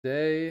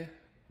Today,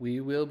 we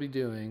will be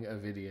doing a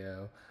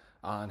video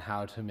on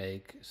how to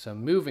make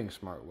some moving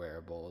smart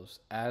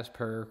wearables as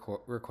per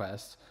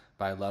request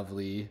by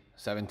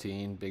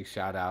Lovely17. Big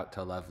shout out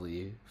to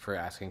Lovely for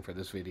asking for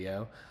this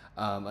video.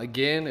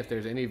 Again, if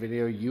there's any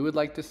video you would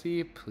like to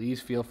see, please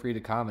feel free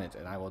to comment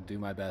and I will do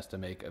my best to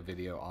make a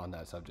video on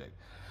that subject.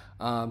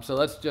 So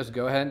let's just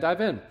go ahead and dive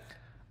in.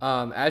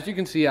 As you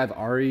can see, I've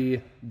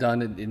already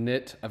done an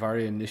init. I've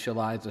already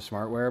initialized a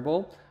smart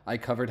wearable. I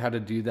covered how to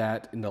do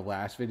that in the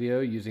last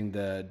video using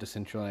the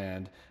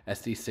Decentraland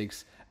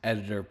SD6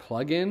 editor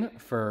plugin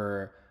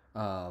for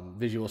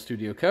Visual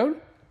Studio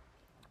Code.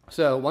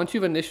 So once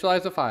you've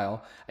initialized a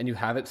file and you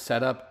have it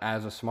set up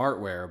as a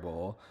smart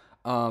wearable,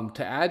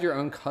 to add your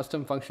own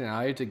custom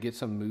functionality to get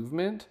some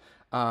movement,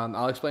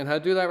 I'll explain how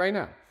to do that right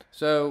now.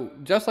 So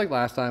just like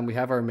last time, we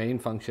have our main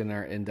function in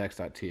our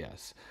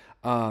index.ts.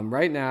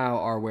 Right now,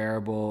 our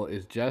wearable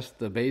is just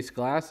the base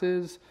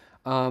glasses,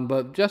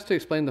 but just to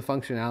explain the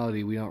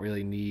functionality, we don't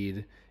really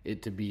need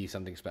it to be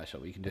something special.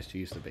 We can just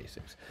use the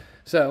basics.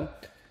 So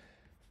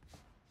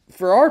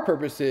for our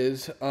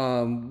purposes,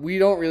 we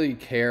don't really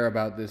care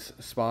about this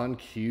spawn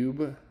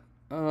cube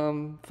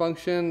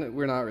function.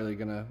 We're not really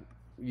gonna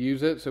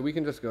use it, so we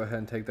can just go ahead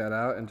and take that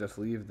out and just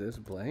leave this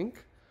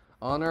blank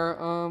on our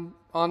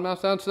on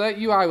mouse down. So that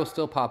UI will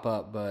still pop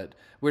up, but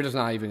we're just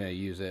not even going to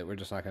use it. We're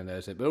just not going to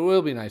notice it, but it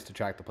will be nice to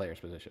track the player's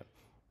position.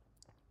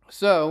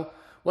 So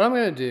what I'm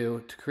going to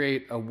do to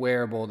create a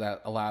wearable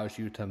that allows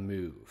you to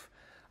move,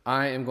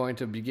 I am going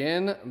to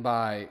begin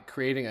by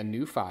creating a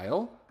new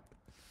file,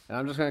 and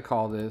I'm just going to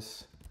call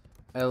this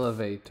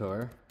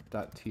elevator.ts.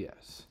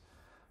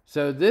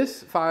 So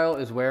this file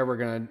is where we're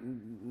going to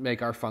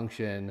make our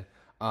function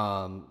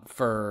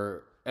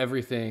for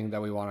everything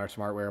that we want our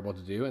smart wearable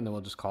to do, and then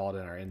we'll just call it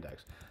in our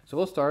index. So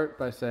we'll start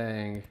by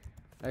saying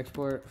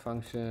export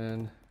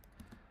function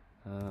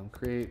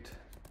create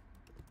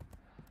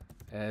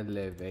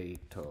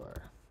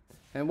elevator.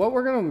 And what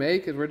we're going to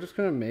make is we're just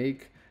going to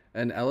make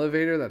an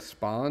elevator that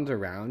spawns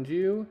around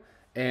you,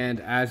 and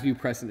as you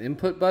press an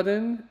input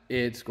button,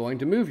 it's going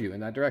to move you in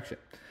that direction.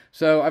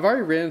 So I've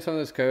already written some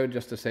of this code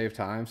just to save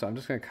time, so I'm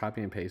just going to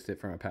copy and paste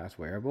it from a past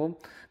wearable.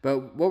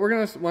 But what we're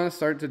going to want to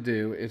start to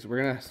do is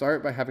we're going to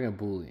start by having a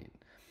Boolean.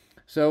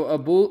 So a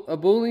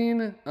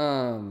Boolean,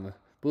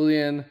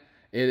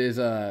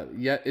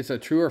 it's a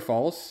true or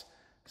false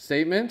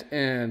statement,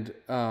 and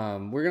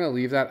we're going to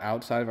leave that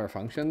outside of our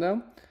function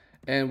though,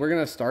 and we're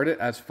going to start it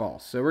as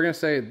false. So we're going to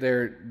say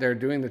they're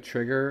doing the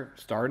trigger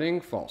starting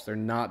false. They're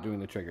not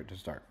doing the trigger to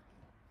start.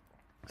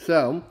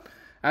 So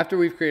after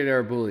we've created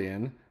our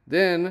Boolean,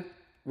 then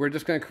we're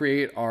just going to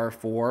create our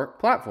 4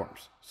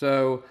 platforms.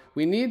 So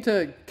we need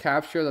to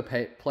capture the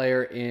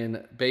player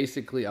in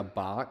basically a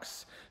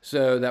box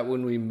so that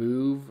when we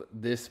move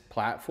this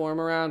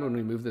platform around, when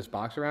we move this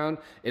box around,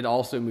 it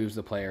also moves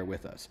the player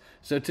with us.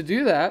 So to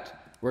do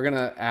that, we're going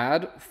to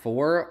add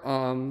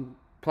 5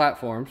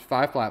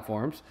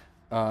 platforms,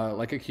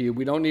 like a cube.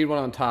 We don't need one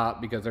on top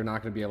because they're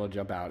not going to be able to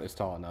jump out. It's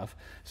tall enough.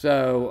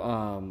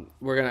 So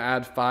we're going to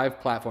add 5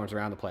 platforms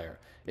around the player.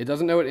 It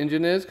doesn't know what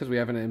engine is because we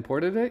haven't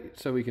imported it,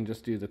 so we can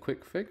just do the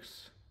quick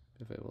fix,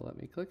 if it will let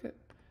me click it,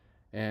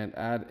 and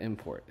add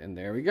import, and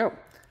there we go.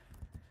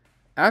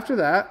 After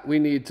that, we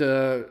need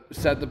to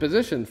set the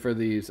position for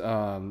these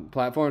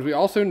platforms. We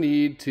also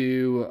need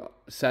to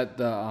set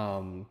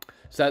the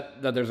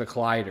set that there's a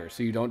collider,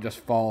 so you don't just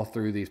fall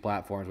through these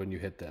platforms when you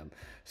hit them.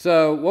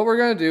 So what we're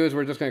going to do is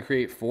we're just going to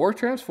create 4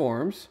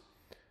 transforms.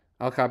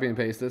 I'll copy and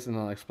paste this, and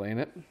I'll explain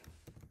it.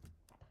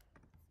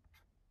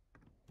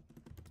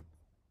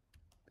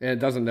 And it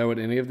doesn't know what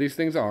any of these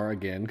things are,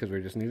 again, because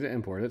we just need to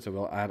import it. So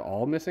we'll add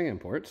all missing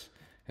imports.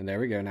 And there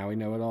we go. Now we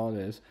know what all it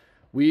is.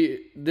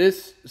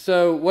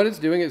 So what it's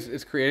doing is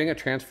it's creating a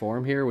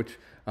transform here, which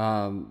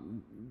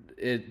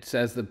it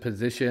says the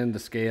position, the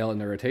scale, and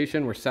the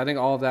rotation. We're setting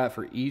all of that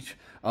for each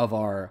of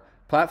our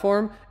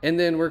platform. And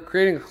then we're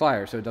creating a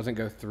collider so it doesn't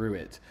go through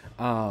it.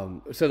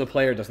 So the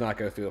player does not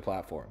go through the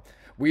platform.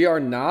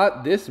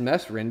 This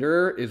mesh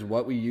renderer is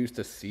what we use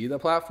to see the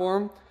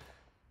platform.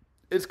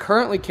 It's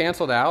currently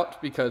canceled out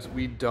because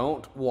we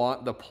don't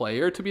want the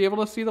player to be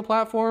able to see the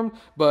platform.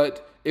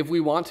 But if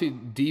we want to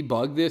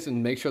debug this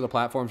and make sure the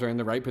platforms are in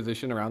the right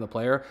position around the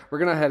player, we're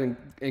going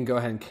to go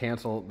ahead and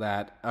cancel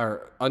that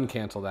or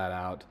uncancel that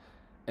out.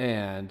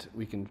 And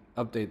we can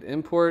update the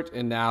import,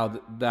 and now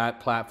that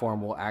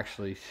platform will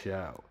actually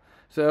show.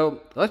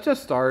 So let's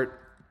just start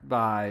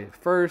by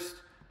first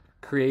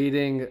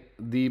creating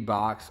the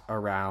box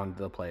around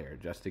the player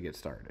just to get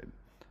started.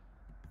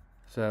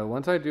 So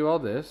once I do all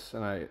this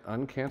and I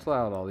uncancel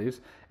out all these,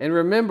 and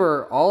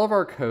remember all of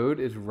our code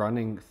is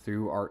running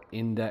through our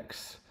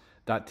index.ts.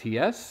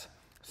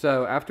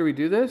 So after we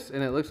do this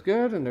and it looks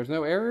good and there's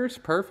no errors,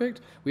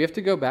 perfect, we have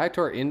to go back to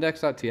our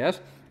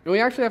index.ts and we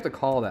actually have to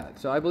call that.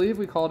 So I believe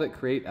we called it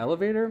create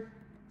elevator,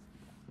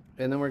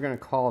 and then we're going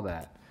to call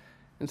that.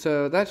 And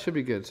so that should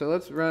be good. So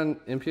let's run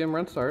npm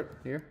run start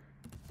here.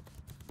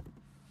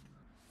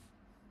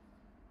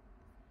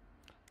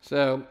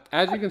 So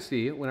as you can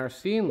see, when our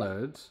scene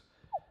loads,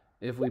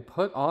 if we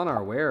put on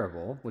our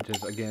wearable, which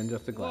is again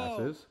just the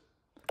glasses,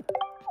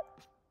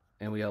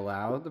 and we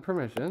allow the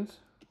permissions,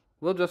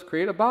 we'll just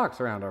create a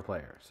box around our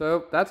player.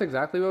 So that's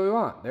exactly what we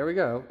want. There we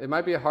go. It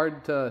might be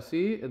hard to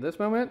see at this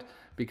moment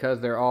because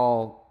they're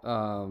all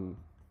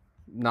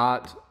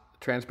not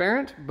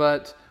transparent,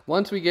 but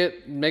once we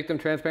make them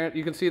transparent,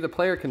 you can see the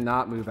player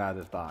cannot move out of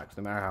this box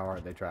no matter how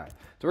hard they try.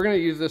 So we're going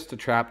to use this to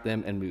trap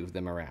them and move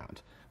them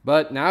around.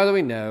 But now that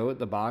we know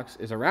the box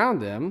is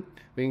around them,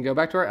 we can go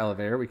back to our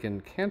elevator. We can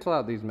cancel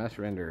out these mesh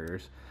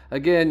renderers.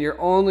 Again, you're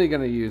only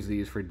going to use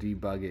these for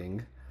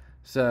debugging.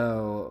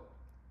 So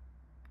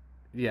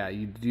yeah,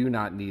 you do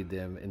not need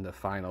them in the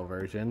final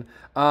version.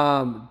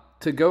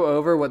 To go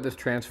over what this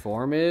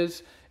transform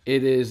is,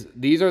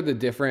 these are the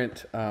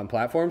different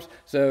platforms.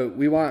 So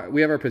we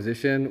have our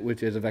position,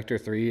 which is a vector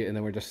 3, and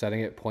then we're just setting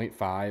it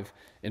 0.5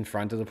 in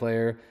front of the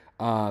player.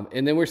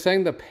 And then we're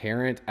setting the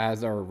parent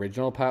as our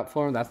original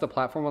platform. That's the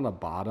platform on the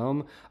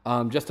bottom,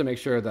 just to make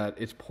sure that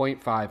it's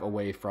 0.5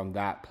 away from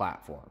that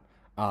platform.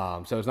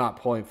 So it's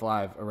not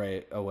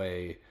 0.5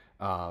 away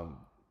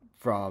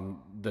from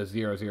the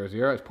 0, 0,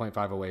 0. It's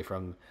 0.5 away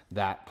from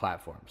that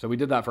platform. So we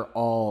did that for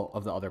all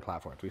of the other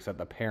platforms. We set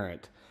the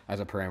parent as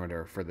a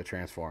parameter for the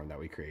transform that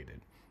we created.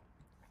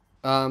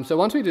 So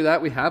once we do that,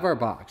 we have our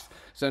box.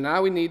 So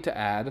now we need to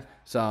add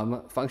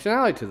some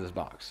functionality to this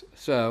box.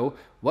 So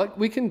what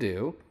we can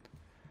do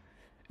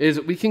is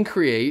we can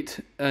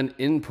create an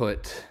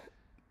input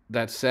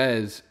that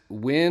says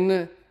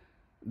when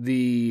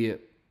the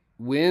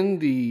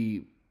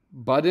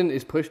button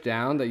is pushed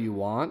down that you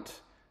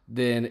want,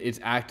 then it's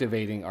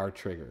activating our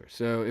trigger.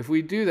 So if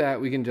we do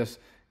that, we can just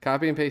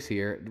copy and paste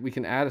here. We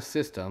can add a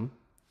system,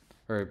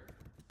 or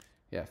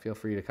yeah, feel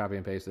free to copy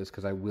and paste this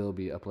because I will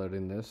be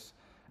uploading this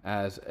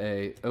as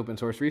a open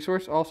source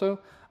resource also.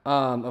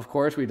 Of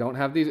course, we don't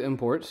have these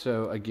imports.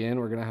 So again,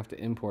 we're gonna have to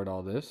import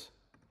all this.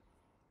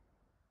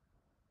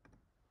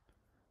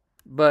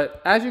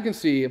 But as you can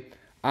see,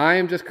 I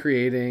am just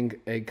creating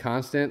a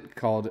constant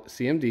called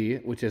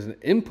CMD, which is an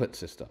input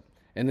system.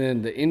 And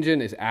then the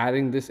engine is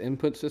adding this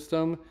input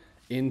system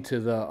into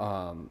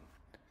the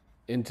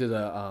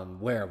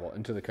wearable,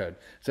 into the code.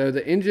 So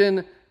the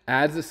engine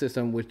adds the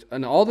system,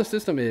 and all the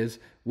system is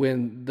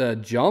when the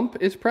jump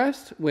is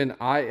pressed, when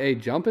a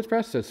jump is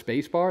pressed, so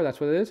space bar, that's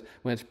what it is.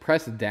 When it's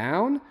pressed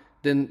down,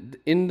 then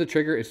in the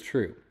trigger is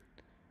true.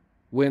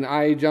 When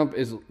I jump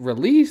is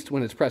released,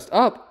 when it's pressed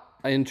up,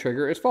 in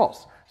trigger is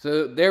false.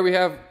 So there we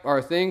have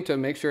our thing to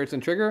make sure it's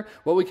in trigger.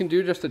 What we can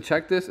do just to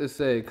check this is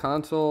say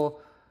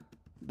console.log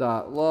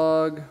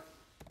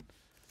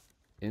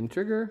in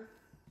trigger.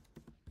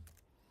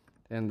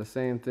 And the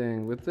same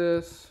thing with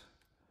this,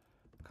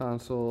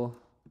 console.log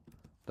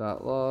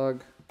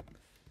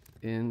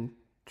in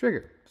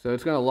trigger. So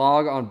it's going to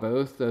log on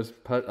both those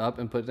put up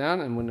and put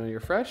down. And when you're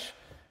fresh,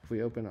 if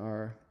we open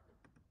our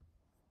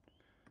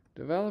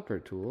developer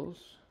tools,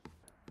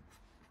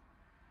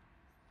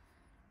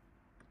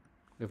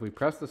 if we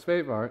press the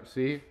space bar,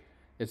 see,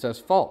 it says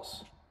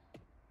false.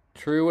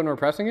 True when we're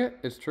pressing it,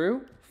 it's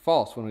true.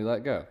 False when we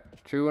let go.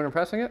 True when we're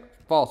pressing it,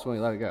 false when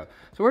we let it go.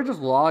 So we're just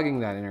logging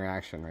that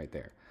interaction right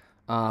there.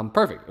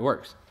 Perfect, it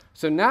works.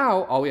 So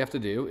now all we have to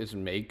do is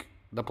make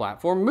the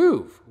platform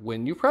move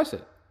when you press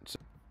it.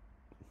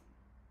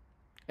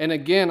 And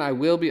again, I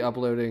will be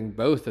uploading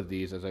both of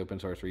these as open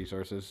source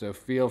resources, so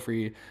feel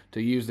free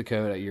to use the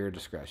code at your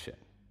discretion.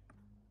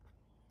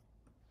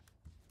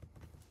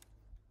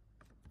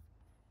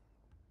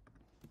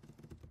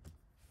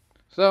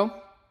 So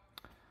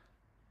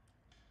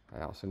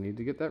I also need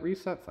to get that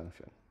reset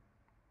function.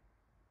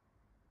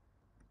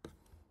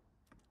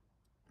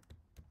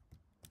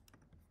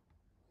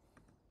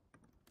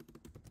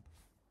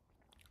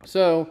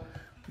 So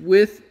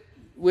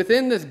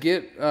within this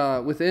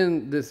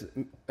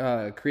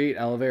create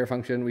elevator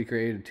function, we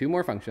created two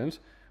more functions.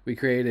 We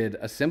created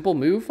a simple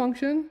move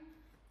function,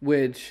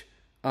 which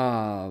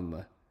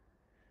when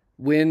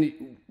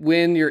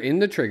you're in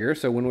the trigger,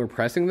 so when we're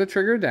pressing the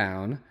trigger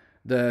down,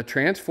 the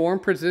transform,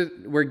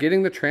 we're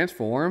getting the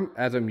transform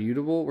as a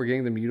mutable. We're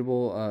getting the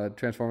mutable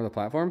transform of the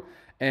platform,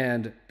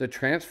 and the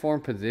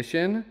transform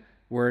position,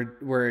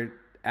 we're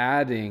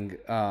adding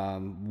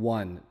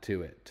 1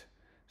 to it.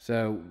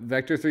 So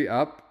vector 3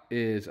 up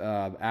is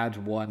adds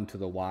 1 to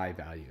the Y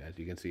value, as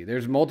you can see.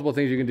 There's multiple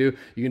things you can do.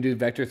 You can do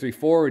vector 3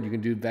 forward, you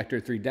can do vector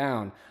 3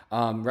 down,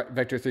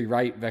 vector 3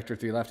 right, vector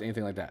 3 left,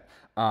 anything like that.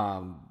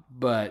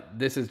 But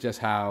this is just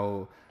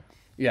how,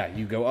 yeah,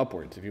 you go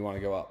upwards if you want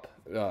to go up.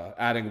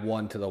 Adding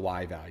 1 to the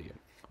Y value.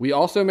 We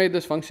also made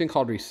this function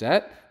called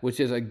reset, which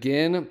is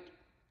again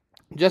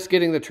just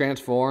getting the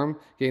transform,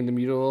 getting the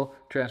mutable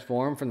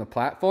transform from the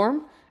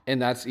platform,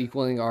 and that's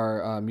equaling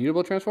our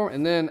mutable transform.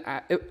 And then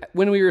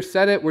when we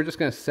reset it, we're just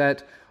going to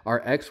set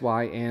our X,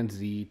 Y, and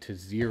Z to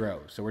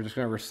 0. So we're just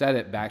going to reset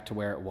it back to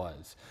where it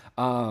was.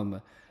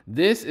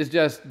 This is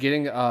just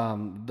getting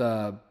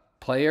the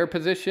player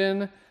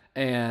position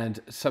player and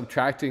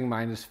subtracting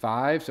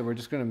 -5. So we're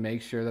just going to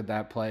make sure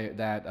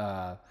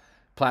that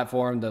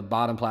platform, the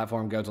bottom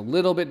platform goes a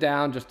little bit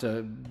down just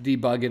to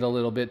debug it a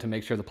little bit to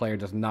make sure the player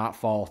does not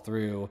fall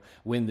through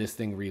when this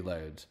thing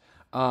reloads.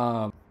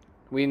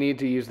 We need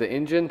to use the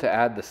engine to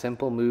add the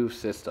simple move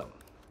system.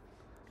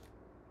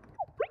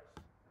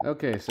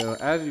 Okay, so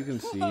as you can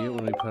see,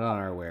 when we put on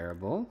our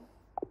wearable,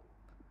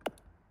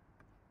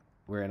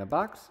 we're in a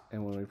box,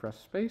 and when we press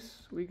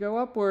space, we go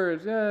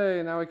upwards.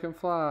 Yay, now we can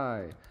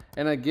fly.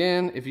 And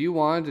again, if you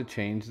wanted to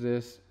change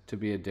this to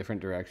be a different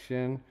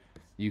direction,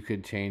 you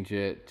could change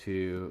it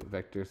to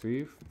vector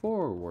 3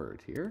 forward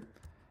here.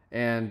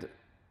 And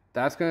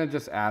that's gonna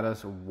just add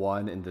us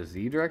 1 in the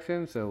Z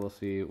direction. So we'll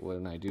see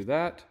when I do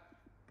that.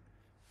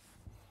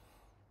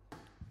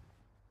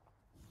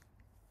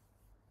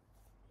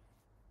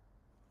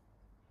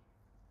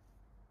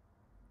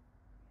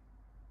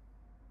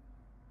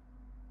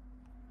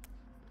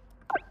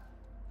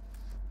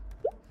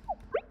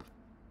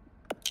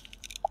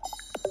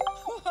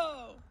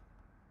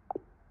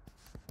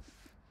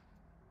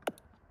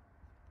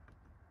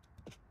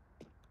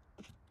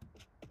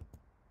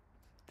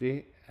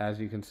 See, as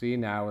you can see,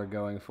 now we're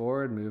going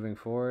forward, moving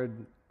forward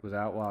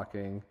without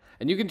walking.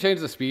 And you can change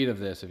the speed of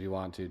this if you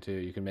want to, too.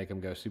 You can make them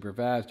go super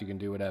fast. You can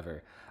do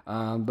whatever.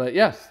 But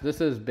yes, this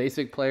is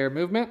basic player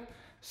movement.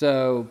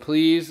 So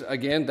please,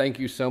 again, thank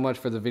you so much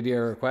for the video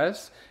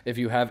requests. If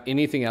you have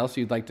anything else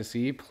you'd like to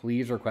see,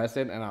 please request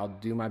it, and I'll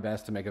do my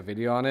best to make a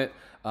video on it.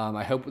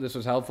 I hope this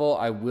was helpful.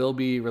 I will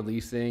be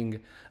releasing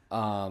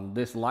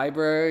this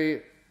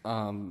library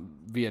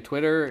via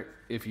Twitter.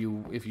 If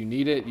you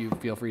need it, you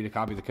feel free to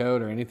copy the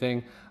code or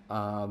anything.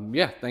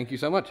 Yeah, thank you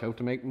so much. Hope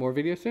to make more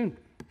videos soon.